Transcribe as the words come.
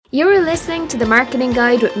You're listening to The Marketing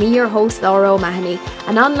Guide with me, your host, Laura O'Mahony,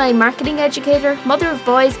 an online marketing educator, mother of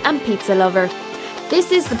boys and pizza lover.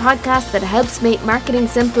 This is the podcast that helps make marketing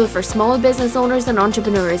simple for small business owners and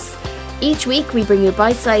entrepreneurs. Each week we bring you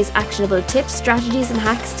bite-sized actionable tips, strategies and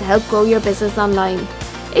hacks to help grow your business online.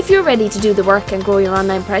 If you're ready to do the work and grow your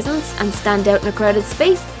online presence and stand out in a crowded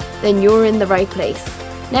space, then you're in the right place.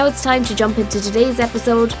 Now it's time to jump into today's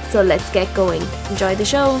episode, so let's get going. Enjoy the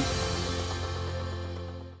show.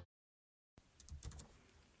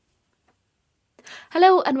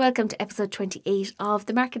 Hello and welcome to episode 28 of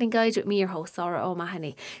The Marketing Guide with me, your host, Laura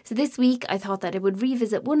O'Mahony. So this week I thought that I would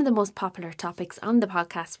revisit one of the most popular topics on the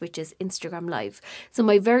podcast, which is Instagram Live. So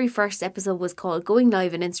my very first episode was called Going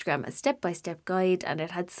Live on Instagram, a step-by-step guide, and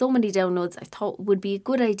it had so many downloads I thought it would be a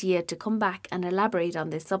good idea to come back and elaborate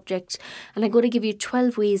on this subject. And I'm going to give you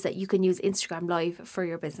 12 ways that you can use Instagram Live for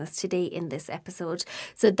your business today in this episode.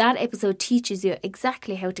 So that episode teaches you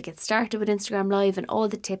exactly how to get started with Instagram Live and all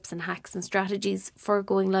the tips and hacks and strategies for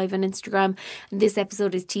going live on Instagram. And this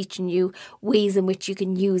episode is teaching you ways in which you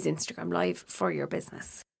can use Instagram Live for your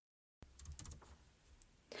business.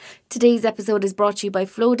 Today's episode is brought to you by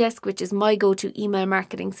Flowdesk, which is my go-to email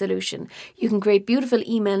marketing solution. You can create beautiful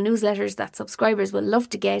email newsletters that subscribers will love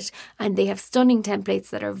to get, and they have stunning templates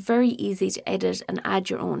that are very easy to edit and add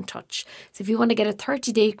your own touch. So if you want to get a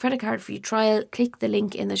 30-day credit card free trial, click the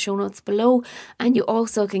link in the show notes below, and you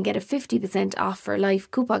also can get a 50% off for life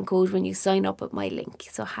coupon code when you sign up with my link.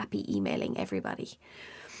 So happy emailing, everybody.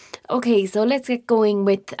 Okay, so let's get going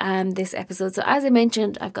with this episode. So as I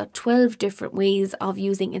mentioned, I've got 12 different ways of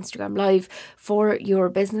using Instagram Live for your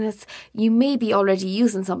business. You may be already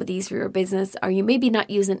using some of these for your business, or you may be not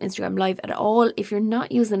using Instagram Live at all. If you're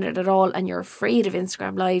not using it at all and you're afraid of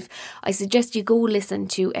Instagram Live, I suggest you go listen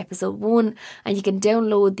to episode 1 and you can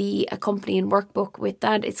download the accompanying workbook with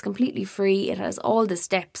that. It's completely free. It has all the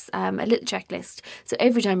steps, a little checklist. So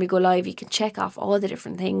every time you go live, you can check off all the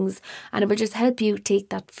different things, and it will just help you take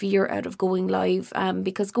that fear out of going live,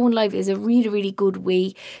 because going live is a really good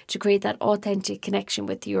way to create that authentic connection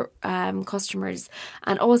with your customers,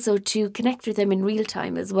 and also to connect with them in real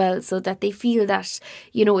time as well, so that they feel that,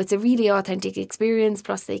 you know, it's a really authentic experience.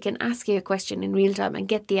 Plus they can ask you a question in real time and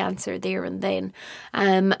get the answer there and then,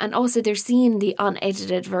 and also they're seeing the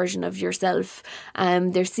unedited version of yourself.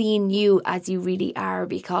 They're seeing you as you really are,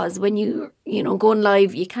 because when you going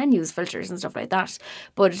live, you can use filters and stuff like that,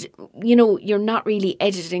 but you're not really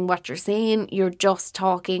editing what you're saying. You're just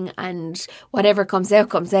talking, and whatever comes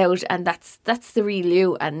out, and that's the real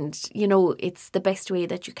you. And it's the best way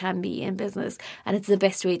that you can be in business, and it's the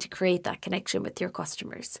best way to create that connection with your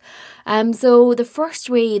customers. So the first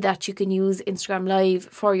way that you can use Instagram Live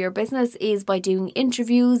for your business is by doing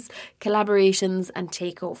interviews, collaborations and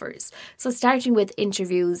takeovers. So starting with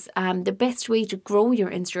interviews, the best way to grow your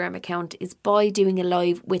Instagram account is by doing a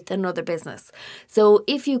live with another business. So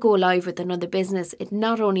if you go live with another business, it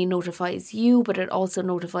not only notifies you, but it also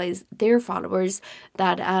notifies their followers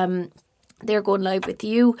that they're going live with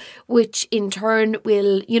you, which in turn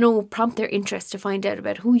will, prompt their interest to find out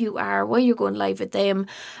about who you are, why you're going live with them.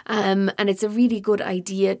 And it's a really good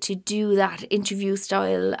idea to do that interview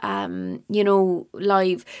style,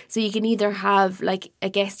 live. So you can either have like a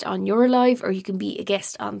guest on your live, or you can be a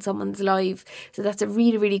guest on someone's live. So that's a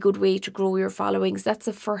really good way to grow your followings. That's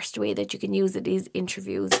the first way that you can use it, is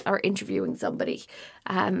interviews or interviewing somebody.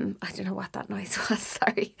 I don't know what that noise was,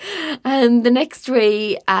 sorry. And the next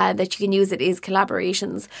way that you can use it is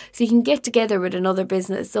collaborations. So you can get together with another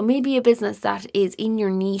business. So maybe a business that is in your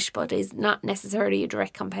niche but is not necessarily a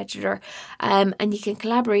direct competitor, and you can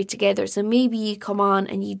collaborate together. So maybe you come on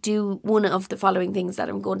and you do one of the following things that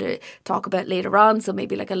I'm going to talk about later on. So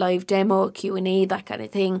maybe like a live demo, Q&A, that kind of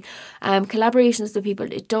thing. Collaborations with people,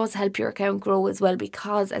 it does help your account grow as well,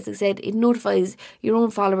 because as I said, it notifies your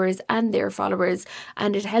own followers and their followers,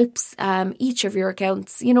 and it helps each of your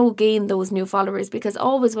accounts gain those new followers. Because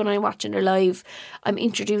always when I'm watching a live, I'm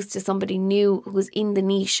introduced to somebody new who's in the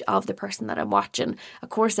niche of the person that I'm watching. Of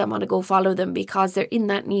course I want to go follow them because they're in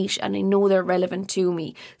that niche and I know they're relevant to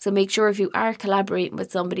me. So make sure if you are collaborating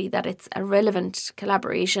with somebody that it's a relevant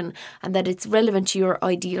collaboration and that it's relevant to your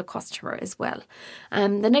ideal customer as well.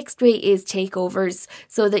 The next way is takeovers,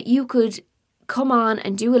 so that you could come on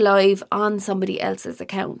and do a live on somebody else's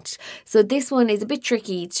account. So this one is a bit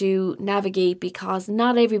tricky to navigate because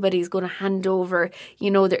not everybody's going to hand over,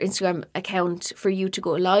 their Instagram account for you to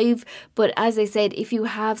go live. But as I said, if you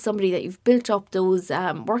have somebody that you've built up those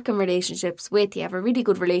working relationships with, you have a really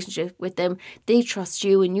good relationship with them, they trust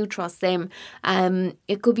you and you trust them,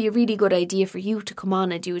 it could be a really good idea for you to come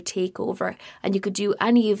on and do a takeover. And you could do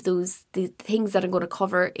any of the things that I'm going to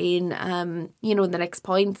cover in, the next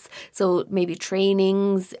points. So maybe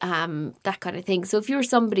trainings, that kind of thing. So if you're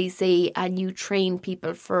somebody, say, and you train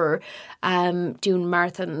people for doing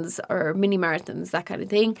marathons or mini marathons, that kind of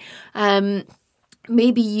thing,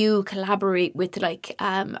 maybe you collaborate with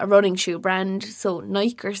a running shoe brand, so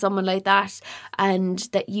Nike or someone like that, and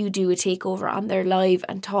that you do a takeover on their live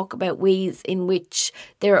and talk about ways in which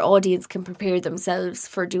their audience can prepare themselves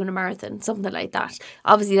for doing a marathon, something like that.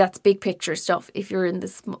 Obviously, that's big picture stuff. If you're in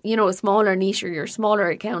this, a smaller niche or your smaller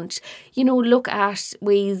account, look at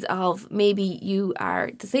ways of maybe you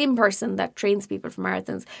are the same person that trains people for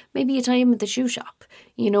marathons. Maybe you tie them at the shoe shop.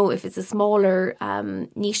 If it's a smaller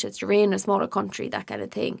niche that you're in, a smaller country, that kind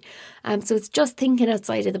of thing. So it's just thinking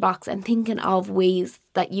outside of the box and thinking of ways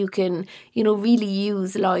that you can, really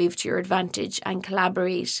use live to your advantage and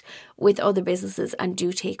collaborate with other businesses and do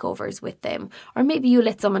takeovers with them. Or maybe you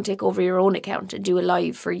let someone take over your own account and do a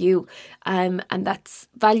live for you. And that's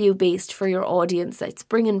value based for your audience. That's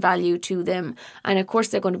bringing value to them. And of course,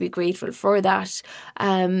 they're going to be grateful for that.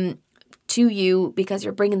 To you, because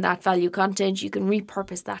you're bringing that value content. You can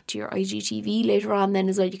repurpose that to your IGTV later on then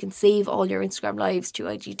as well. You can save all your Instagram lives to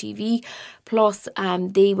IGTV, plus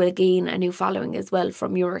they will gain a new following as well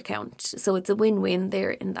from your account. So it's a win-win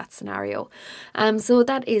there in that scenario. So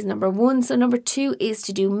that is number one. So number two is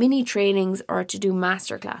to do mini trainings or to do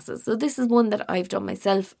masterclasses. So this is one that I've done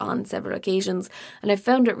myself on several occasions and I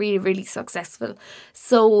found it really, really successful.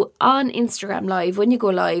 So on Instagram Live, when you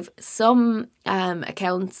go live, some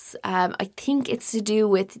accounts, I think it's to do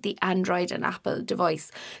with the Android and Apple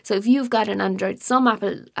device. So if you've got an Android, some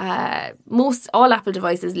Apple, all Apple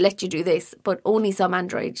devices let you do this, but only some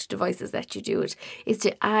Android devices let you do it, is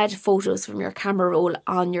to add photos from your camera roll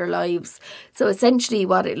on your lives. So essentially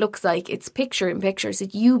what it looks like, it's picture in picture. So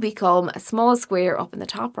you become a small square up in the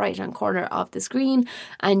top right hand corner of the screen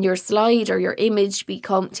and your slide or your image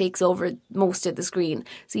takes over most of the screen.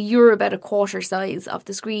 So you're about a quarter size of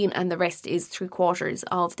the screen and the rest is 3/4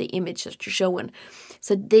 of the image that you're showing.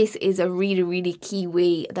 So this is a really, really key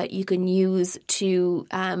way that you can use to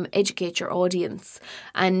educate your audience.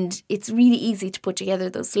 And it's really easy to put together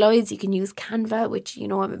those slides. You can use Canva, which,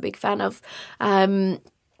 I'm a big fan of. And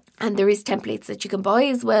there is templates that you can buy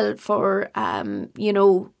as well for,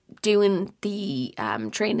 doing the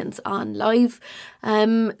trainings on live.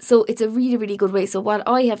 So it's a really, really good way. So what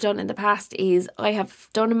I have done in the past is I have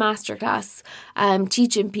done a masterclass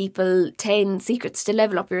teaching people 10 secrets to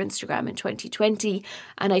level up your Instagram in 2020.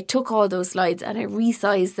 And I took all those slides and I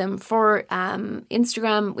resized them for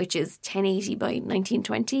Instagram, which is 1080 by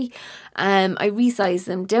 1920. I resized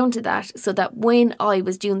them down to that so that when I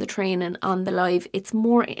was doing the training on the live, it's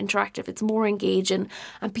more interactive, it's more engaging,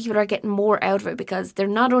 and people are getting more out of it because they're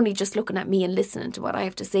not only just looking at me and listening to what I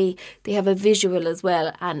have to say, they have a visual as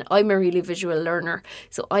well. And I'm a really visual learner,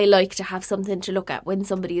 so I like to have something to look at when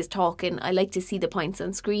somebody is talking. I like to see the points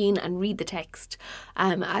on screen and read the text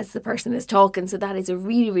as the person is talking. So that is a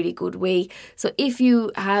really, really good way. So if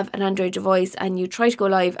you have an Android device and you try to go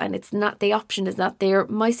live and it's not, the option is not there,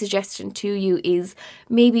 my suggestion to you is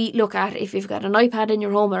maybe look at if you've got an iPad in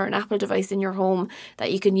your home or an Apple device in your home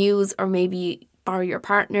that you can use, or maybe borrow your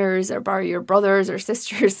partner's or borrow your brother's or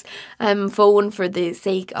sister's phone for the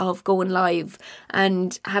sake of going live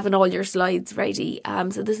and having all your slides ready.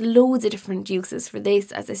 So there's loads of different uses for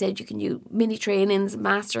this. As I said, you can do mini trainings,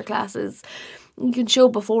 master classes. You can show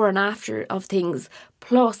before and after of things.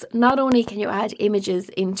 Plus, not only can you add images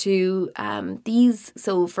into these,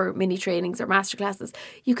 so for mini trainings or masterclasses,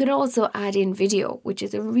 you can also add in video, which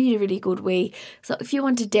is a really, really good way. So if you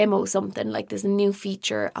want to demo something, like there's a new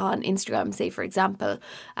feature on Instagram, say for example,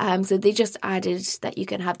 so they just added that you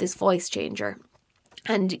can have this voice changer.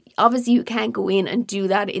 And obviously you can't go in and do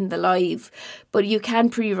that in the live, but you can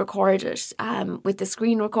pre-record it with the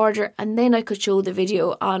screen recorder, and then I could show the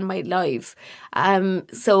video on my live.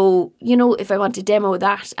 So, if I want to demo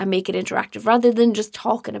that and make it interactive, rather than just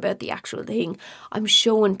talking about the actual thing, I'm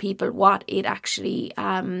showing people what it actually,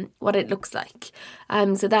 what it looks like.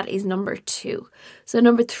 So that is number 2. So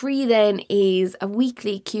number 3 then is a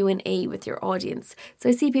weekly Q&A with your audience. So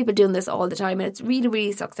I see people doing this all the time and it's really,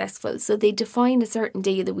 really successful. So they define a certain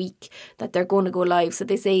day of the week that they're going to go live. So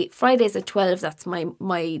they say Fridays at 12, that's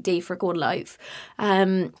my day for going live.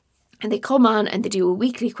 And they come on and they do a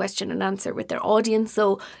weekly question and answer with their audience.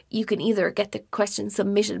 So you can either get the questions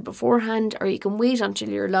submitted beforehand, or you can wait until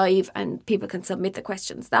you're live and people can submit the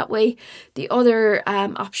questions that way. The other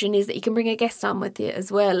option is that you can bring a guest on with you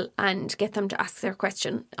as well and get them to ask their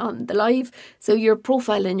question on the live. So you're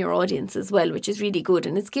profiling your audience as well, which is really good.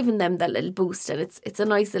 And it's given them that little boost. And it's a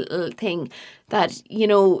nice little thing that, you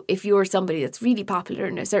know, if you're somebody that's really popular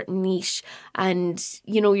in a certain niche and,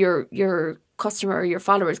 you know, your customer or your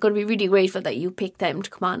follower is going to be really grateful that you pick them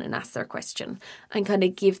to come on and ask their question and kind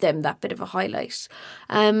of give them that bit of a highlight.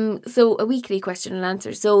 So a weekly question and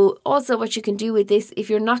answer. So also what you can do with this,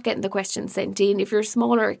 if you're not getting the questions sent in, if you're a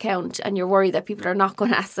smaller account and you're worried that people are not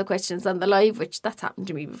going to ask the questions on the live, which that's happened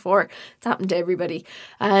to me before, it's happened to everybody,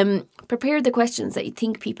 prepare the questions that you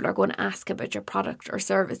think people are going to ask about your product or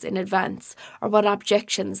service in advance, or what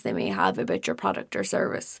objections they may have about your product or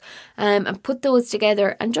service, and put those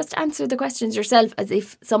together and just answer the questions yourself as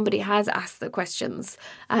if somebody has asked the questions.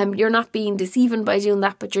 You're not being deceiving by doing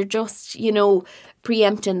that, but you're just, you know,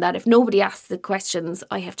 preempting that if nobody asks the questions,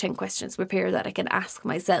 I have 10 questions prepared that I can ask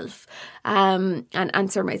myself and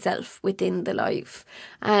answer myself within the live.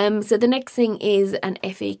 So the next thing is an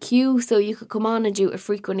FAQ. So you could come on and do a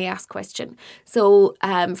frequently asked question. So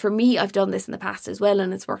for me, I've done this in the past as well,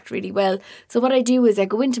 and it's worked really well. So what I do is I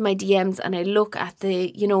go into my DMs and I look at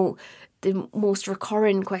the most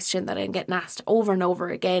recurring question that I'm getting asked over and over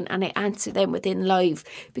again, and I answer them within live.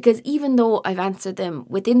 Because even though I've answered them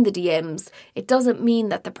within the DMs, it doesn't mean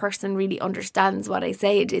that the person really understands what I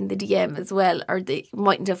said in the DM as well, or they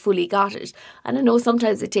mightn't have fully got it. And I know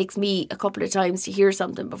sometimes it takes me a couple of times to hear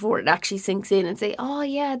something before it actually sinks in and say, oh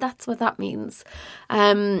yeah, that's what that means.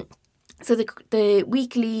 So the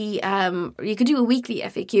weekly, you could do a weekly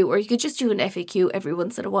FAQ, or you could just do an FAQ every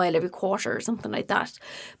once in a while, every quarter or something like that.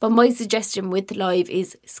 But my suggestion with the live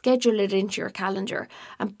is schedule it into your calendar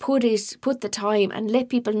and put the time and let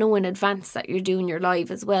people know in advance that you're doing your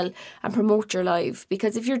live as well, and promote your live.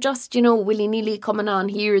 Because if you're just, you know, willy-nilly coming on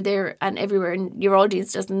here, there and everywhere, and your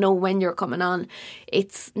audience doesn't know when you're coming on,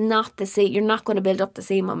 it's not the same. You're not going to build up the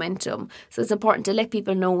same momentum. So it's important to let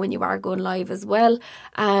people know when you are going live as well.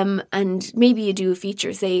 And maybe you do a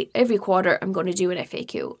feature, say every quarter I'm going to do an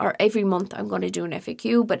FAQ, or every month I'm going to do an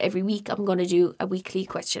FAQ, but every week I'm going to do a weekly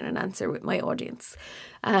question and answer with my audience,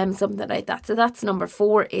 something like that. So that's number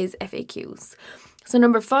 4 is FAQs. So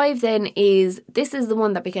number 5 then is, this is the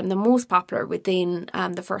one that became the most popular within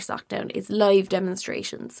the first lockdown, is live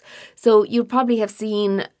demonstrations. So you'll probably have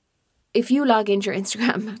seen, if you log into your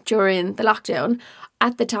Instagram during the lockdown,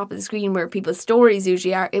 at the top of the screen where people's stories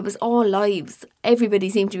usually are, it was all lives. Everybody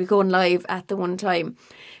seemed to be going live at the one time.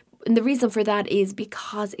 And the reason for that is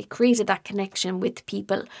because it created that connection with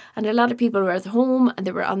people. And a lot of people were at home and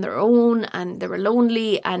they were on their own and they were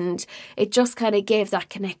lonely, and it just kind of gave that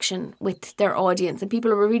connection with their audience. And people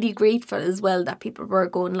were really grateful as well that people were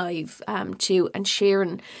going live too, and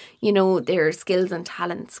sharing, you know, their skills and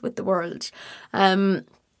talents with the world.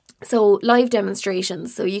 So live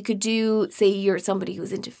demonstrations. So you could do, say you're somebody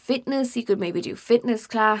who's into fitness, you could maybe do fitness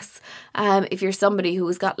class. If you're somebody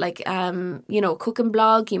who's got like, cooking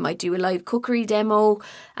blog, you might do a live cookery demo.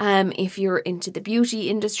 If you're into the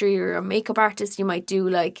beauty industry or a makeup artist, you might do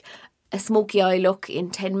like a smoky eye look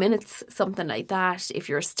in 10 minutes, something like that. If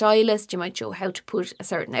you're a stylist, you might show how to put a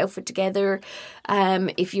certain outfit together.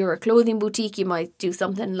 If you're a clothing boutique, you might do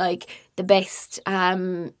something like the best,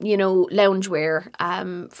 loungewear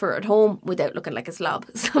for at home without looking like a slob,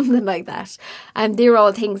 something like that. And they're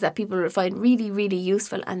all things that people will find really, really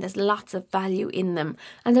useful, and there's lots of value in them.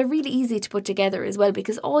 And they're really easy to put together as well,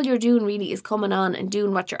 because all you're doing really is coming on and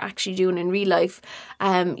doing what you're actually doing in real life.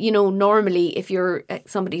 Normally if you're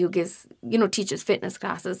somebody who gives, teaches fitness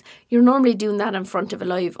classes, you're normally doing that in front of a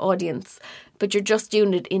live audience, but you're just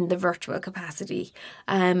doing it in the virtual capacity.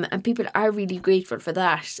 And people are really grateful for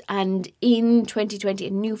that. And in 2020, a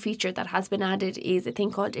new feature that has been added is a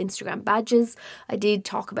thing called Instagram badges. I did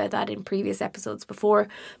talk about that in previous episodes before.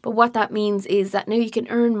 But what that means is that now you can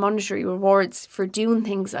earn monetary rewards for doing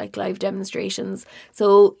things like live demonstrations.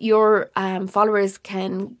 So your followers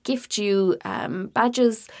can gift you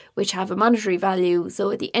badges which have a monetary value.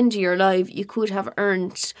 So at the end of your live, you could have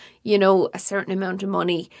earned, a certain amount of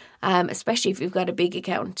money. Especially if you've got a big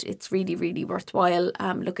account, it's really, really worthwhile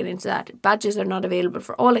looking into that. Badges are not available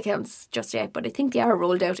for all accounts just yet, but I think they are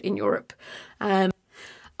rolled out in Europe.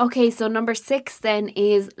 Okay, so number 6 then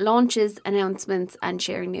is launches, announcements and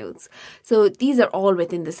sharing news. So these are all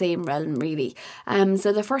within the same realm really.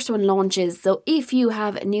 So the first one, launches. So if you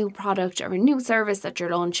have a new product or a new service that you're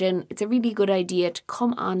launching, it's a really good idea to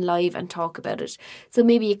come on live and talk about it. So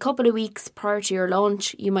maybe a couple of weeks prior to your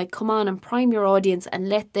launch, you might come on and prime your audience and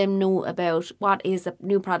let them know about what is a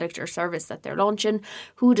new product or service that they're launching.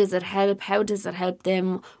 Who does it help? How does it help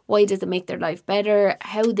them? Why does it make their life better?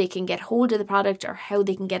 How they can get hold of the product or how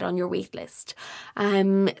they can get on your wait list.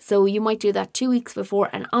 So you might do that 2 weeks before,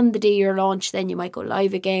 and on the day of your launch then you might go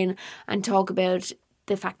live again and talk about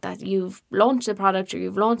the fact that you've launched the product or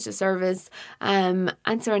you've launched a service,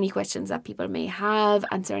 answer any questions that people may have,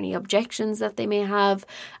 answer any objections that they may have,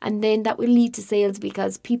 and then that will lead to sales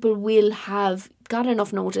because people will have got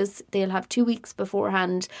enough notice. They'll have 2 weeks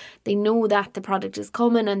beforehand. They know that the product is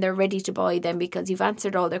coming and they're ready to buy them because you've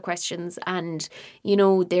answered all their questions and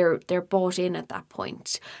they're bought in at that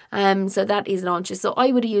point. So that is launches. So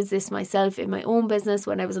I would have used this myself in my own business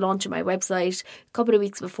when I was launching my website a couple of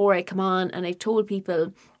weeks before I come on, and I told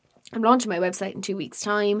people, I'm launching my website in 2 weeks'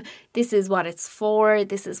 time. This is what it's for.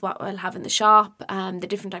 This is what I'll have in the shop. The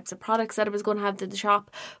different types of products that I was going to have in the shop,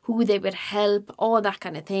 who they would help, all that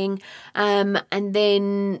kind of thing. And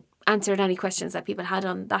then answered any questions that people had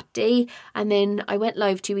on that day. And then I went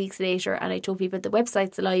live 2 weeks later and I told people the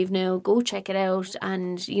website's live now, go check it out,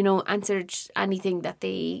 and answered anything that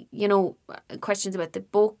they questions about the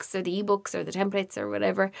books or the ebooks or the templates or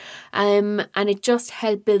whatever, and it just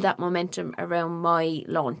helped build that momentum around my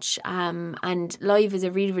launch. And live is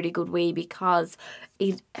a really, really good way because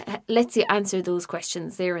it lets you answer those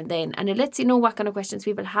questions there and then, and it lets you know what kind of questions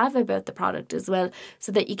people have about the product as well,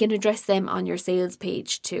 so that you can address them on your sales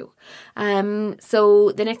page too.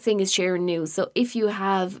 So the next thing is sharing news. So if you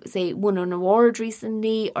have, say, won an award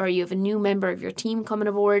recently, or you have a new member of your team coming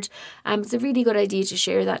aboard, it's a really good idea to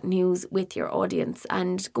share that news with your audience,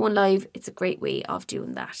 and going live, it's a great way of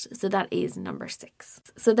doing that. So that is number 6.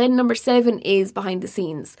 So then number 7 is behind the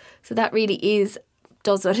scenes. So that really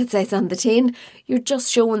does what it says on the tin. You're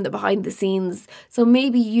just showing the behind the scenes. So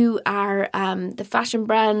maybe you are the fashion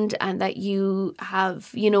brand, and that you have,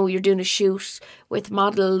 you're doing a shoot with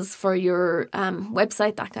models for your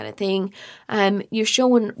website, that kind of thing. You're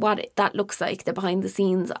showing what that looks like, the behind the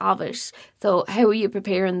scenes of it. So how are you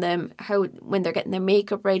preparing them? When they're getting their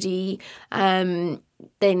makeup ready,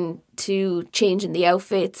 then to changing the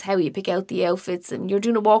outfits, how you pick out the outfits, and you're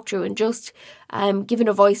doing a walkthrough and just giving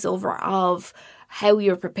a voiceover of how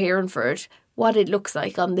you're preparing for it, what it looks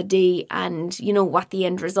like on the day, and what the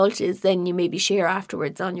end result is. Then you maybe share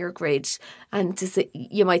afterwards on your grid, and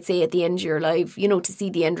you might say at the end of your live, to see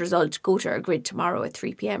the end result, go to our grid tomorrow at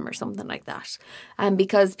 3 p.m. or something like that.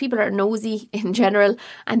 Because people are nosy in general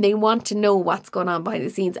and they want to know what's going on behind the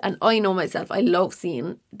scenes. And I know myself, I love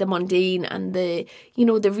seeing the mundane and the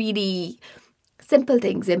really simple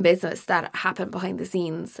things in business that happen behind the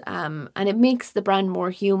scenes, and it makes the brand more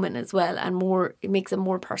human as well, and it makes a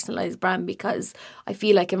more personalized brand, because I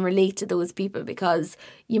feel I can relate to those people. Because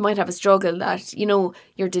you might have a struggle that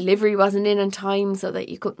your delivery wasn't in time, so that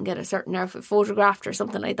you couldn't get a certain outfit photographed or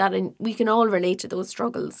something like that, and we can all relate to those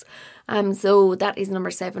struggles. So that is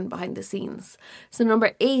number 7, behind the scenes. So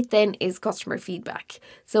number 8 then is customer feedback.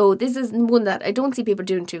 So this is one that I don't see people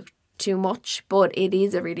doing too much, but it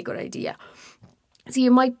is a really good idea. So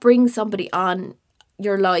you might bring somebody on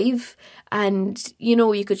your live, and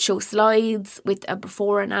you could show slides with a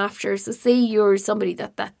before and after. So say you're somebody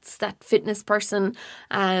that's that fitness person,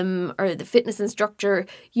 or the fitness instructor,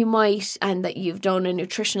 you might, and that you've done a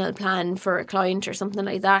nutritional plan for a client or something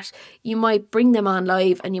like that, you might bring them on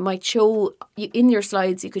live, and you might show in your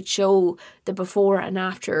slides, you could show the before and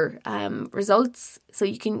after results. So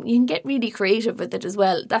you can get really creative with it as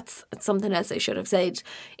well. That's something else I should have said,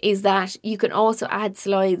 is that you can also add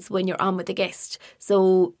slides when you're on with a guest.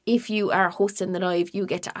 So if you are hosting the live, you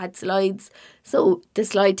get to add slides. So the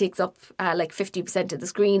slide takes up like 50% of the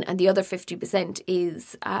screen, and the other 50%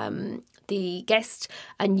 is the guest,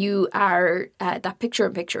 and you are that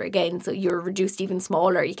picture-in-picture again. So you're reduced even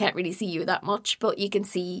smaller. You can't really see you that much, but you can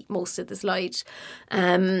see most of the slide.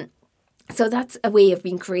 So that's a way of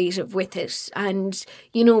being creative with it, and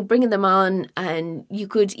bringing them on. And you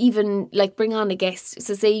could even bring on a guest.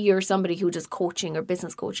 So say you're somebody who does coaching or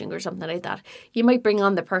business coaching or something like that, you might bring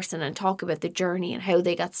on the person and talk about the journey and how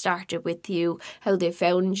they got started with you, how they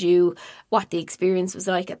found you, what the experience was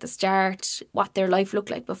like at the start, what their life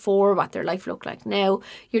looked like before, what their life looked like now.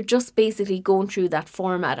 You're just basically going through that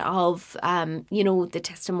format of the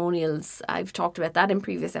testimonials. I've talked about that in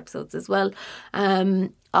previous episodes as well.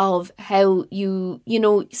 of how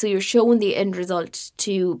so you're showing the end result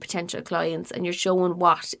to potential clients, and you're showing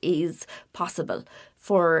what is possible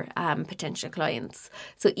for potential clients.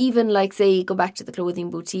 So even like, say, go back to the clothing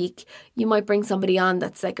boutique, you might bring somebody on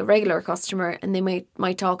that's like a regular customer, and they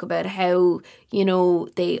might talk about how,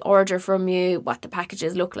 they order from you, what the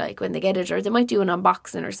packages look like when they get it, or they might do an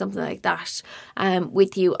unboxing or something like that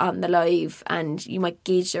with you on the live, and you might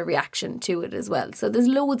gauge their reaction to it as well. So there's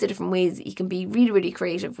loads of different ways that you can be really, really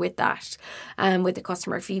creative with that, with the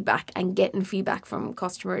customer feedback and getting feedback from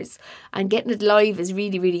customers. And getting it live is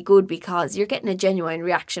really, really good because you're getting a genuine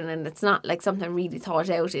reaction, and it's not like something really thought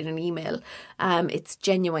out in an email. It's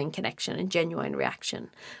genuine connection and genuine reaction.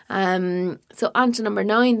 So on to number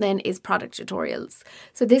 9 then is product tutorials.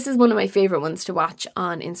 So this is one of my favorite ones to watch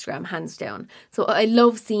on Instagram, hands down. So I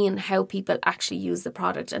love seeing how people actually use the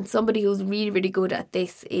product, and somebody who's really, really good at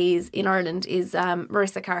this in Ireland is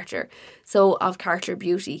Marissa Carter, so of Carter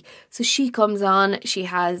Beauty. So she comes on, she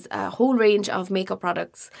has a whole range of makeup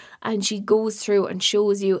products, and she goes through and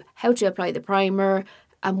shows you how to apply the primer,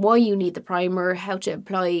 and why you need the primer, how to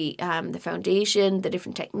apply the foundation, the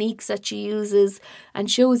different techniques that she uses,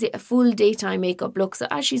 and shows you a full daytime makeup look. So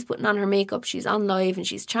as she's putting on her makeup, she's on live and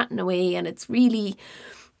she's chatting away, and it's a really,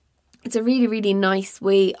 really nice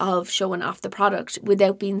way of showing off the product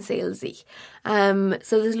without being salesy.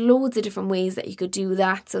 So there's loads of different ways that you could do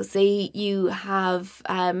that. So say you have,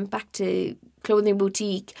 back to clothing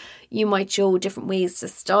boutique, you might show different ways to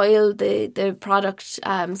style the product.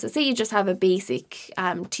 So say you just have a basic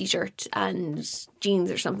t-shirt and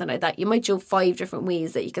jeans or something like that. You might show 5 different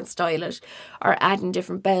ways that you can style it, or adding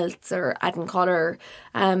different belts or adding colour.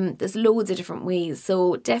 There's loads of different ways.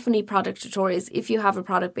 So definitely product tutorials. If you have a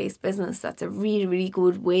product-based business, that's a really, really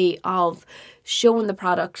good way of showing the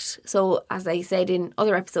product. So as I said in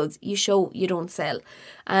other episodes, you show, you don't sell.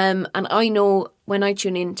 And I know when I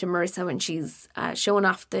tune in to Marissa when she's showing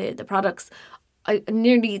off the products, I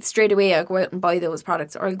nearly straight away I go out and buy those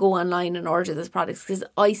products, or I'll go online and order those products, because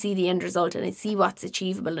I see the end result and I see what's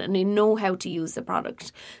achievable and I know how to use the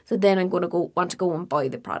product. So then I'm going to want to go and buy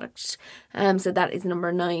the product. So that is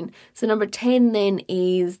number 9. So number 10 then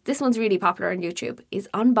is, this one's really popular on YouTube, is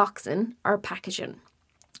unboxing or packaging.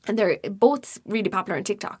 And they're both really popular on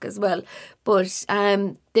TikTok as well. But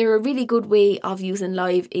they're a really good way of using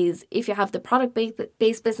live is if you have the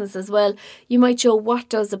product-based business as well, you might show what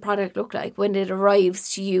does the product look like when it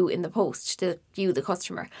arrives to you in the post, to you, the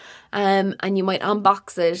customer. And you might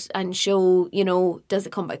unbox it and show, does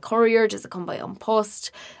it come by courier? Does it come by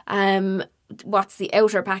post? What's the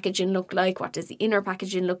outer packaging look like? What does the inner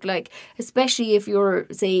packaging look like? Especially if you're,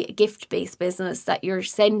 say, a gift-based business that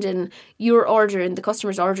you're ordering, the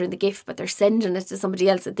customer's ordering the gift, but they're sending it to somebody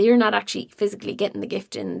else, that they're not actually physically getting the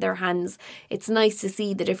gift in their hands. It's nice to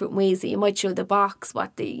see the different ways that you might show the box,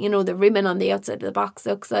 what the ribbon on the outside of the box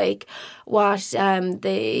looks like, what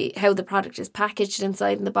how the product is packaged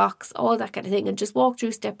inside in the box, all that kind of thing, and just walk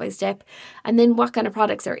through step by step. And then what kind of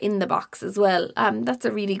products are in the box as well. That's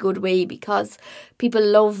a really good way, because people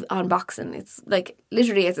love unboxing. It's like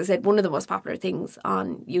literally, as I said, one of the most popular things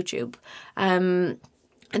on YouTube. And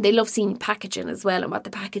they love seeing packaging as well and what the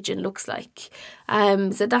packaging looks like.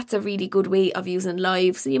 So that's a really good way of using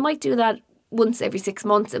live. So you might do that once every 6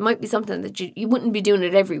 months. It might be something that you wouldn't be doing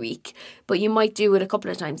it every week, but you might do it a couple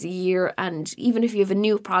of times a year. And even if you have a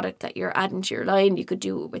new product that you're adding to your line, you could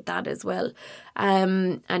do it with that as well.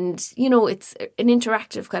 And it's an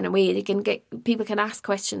interactive kind of way. People can ask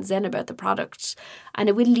questions then about the product, and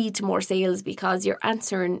it will lead to more sales, because you're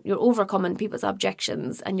overcoming people's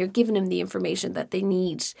objections, and you're giving them the information that they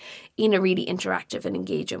need in a really interactive and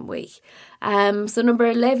engaging way. So number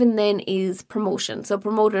 11 then is promotion. So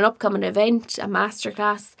promote an upcoming event, a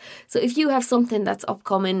masterclass. So if you have something that's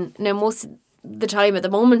upcoming, now most of the time at the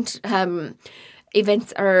moment,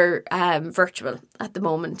 events are virtual at the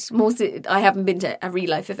moment. I haven't been to a real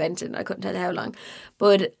life event and I couldn't tell you how long,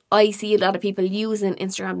 but I see a lot of people using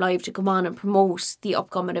Instagram Live to come on and promote the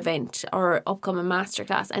upcoming event or upcoming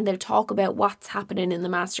masterclass, and they'll talk about what's happening in the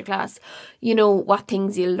masterclass, what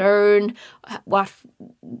things you'll learn, what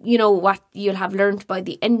you'll have learned by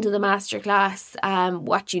the end of the masterclass,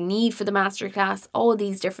 what you need for the masterclass, all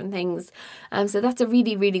these different things. So that's a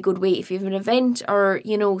really, really good way. If you have an event or,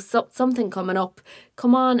 something coming up,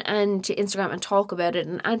 come on and to Instagram and talk about it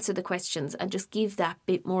and answer the questions and just give that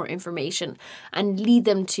bit more information and lead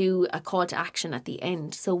them to a call to action at the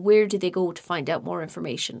end. So where do they go to find out more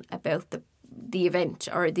information about the event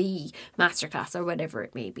or the masterclass or whatever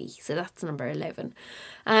it may be. So that's number 11.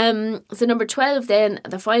 So number 12 then,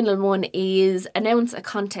 the final one, is announce a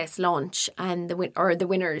contest launch and the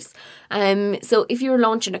winners. So if you're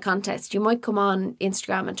launching a contest, you might come on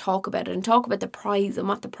Instagram and talk about it and talk about the prize and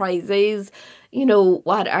what the prize is. You know,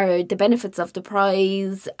 what are the benefits of the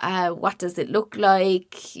prize? What does it look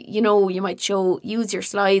like? You know, you might use your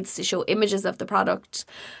slides to show images of the product,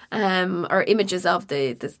 or images of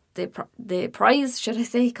the prize, should I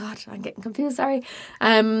say? God, I'm getting confused, sorry.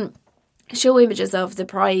 Show images of the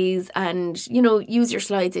prize and, you know, use your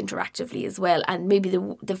slides interactively as well, and maybe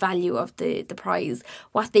the value of the prize,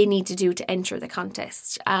 what they need to do to enter the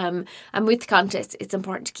contest. And with the contest, it's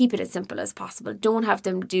important to keep it as simple as possible. Don't have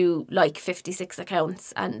them do like 56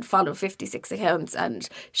 accounts and follow 56 accounts and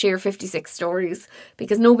share 56 stories,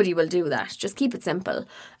 because nobody will do that. Just keep it simple.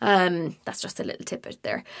 That's just a little tidbit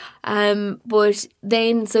there. But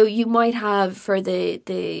then, so you might have for the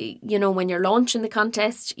you know, when you're launching the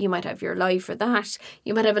contest, you might have your live for that.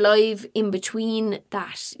 You might have a live in between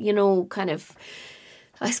that, you know, kind of,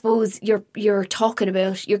 I suppose you're talking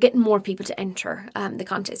about, you're getting more people to enter the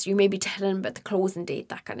contest. You may be telling about the closing date,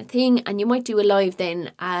 that kind of thing. And you might do a live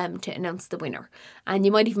then to announce the winner. And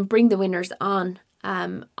you might even bring the winners on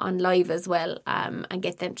live as well, and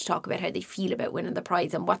get them to talk about how they feel about winning the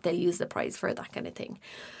prize and what they'll use the prize for, that kind of thing.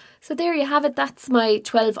 So there you have it. That's my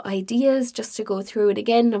 12 ideas, just to go through it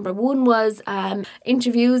again. Number 1 was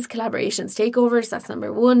interviews, collaborations, takeovers. That's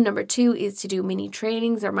number 1. Number 2 is to do mini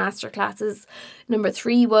trainings or masterclasses. Number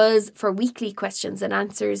 3 was for weekly questions and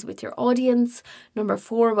answers with your audience. Number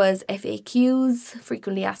 4 was FAQs,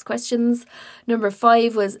 frequently asked questions. Number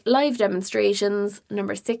 5 was live demonstrations.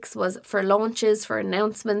 Number 6 was for launches, for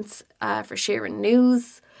announcements, for sharing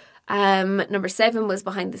news. Number 7 was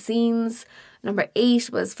behind the scenes. Number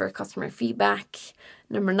 8 was for customer feedback.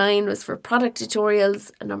 Number 9 was for product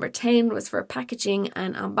tutorials. Number 10 was for packaging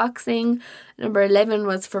and unboxing. Number 11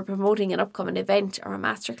 was for promoting an upcoming event or a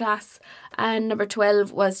masterclass. And number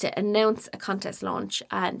 12 was to announce a contest launch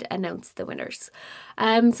and announce the winners.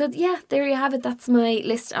 So yeah, there you have it. That's my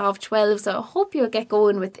list of 12. So I hope you'll get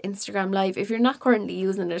going with Instagram Live. If you're not currently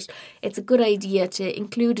using it, it's a good idea to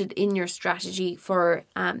include it in your strategy for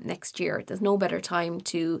next year. There's no better time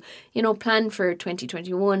to, you know, plan for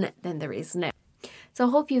 2021 than there is now. So I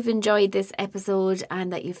hope you've enjoyed this episode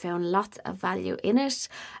and that you found lots of value in it.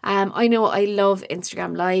 I know I love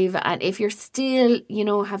Instagram Live, and if you're still, you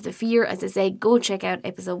know, have the fear, as I say, go check out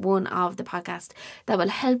episode 1 of the podcast. That will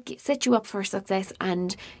help set you up for success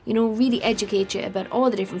and, you know, really educate you about all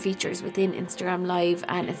the different features within Instagram Live,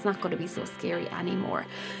 and it's not going to be so scary anymore.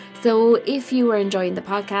 So if you are enjoying the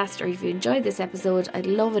podcast, or if you enjoyed this episode, I'd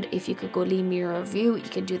love it if you could go leave me a review. You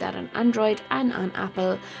can do that on Android and on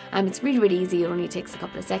Apple. It's really, really easy. It only takes a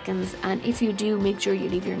couple of seconds. And if you do, make sure you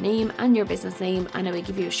leave your name and your business name, and I will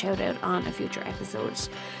give you a shout out on a future episode.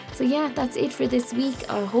 So yeah, that's it for this week.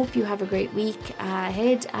 I hope you have a great week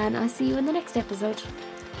ahead, and I'll see you in the next episode.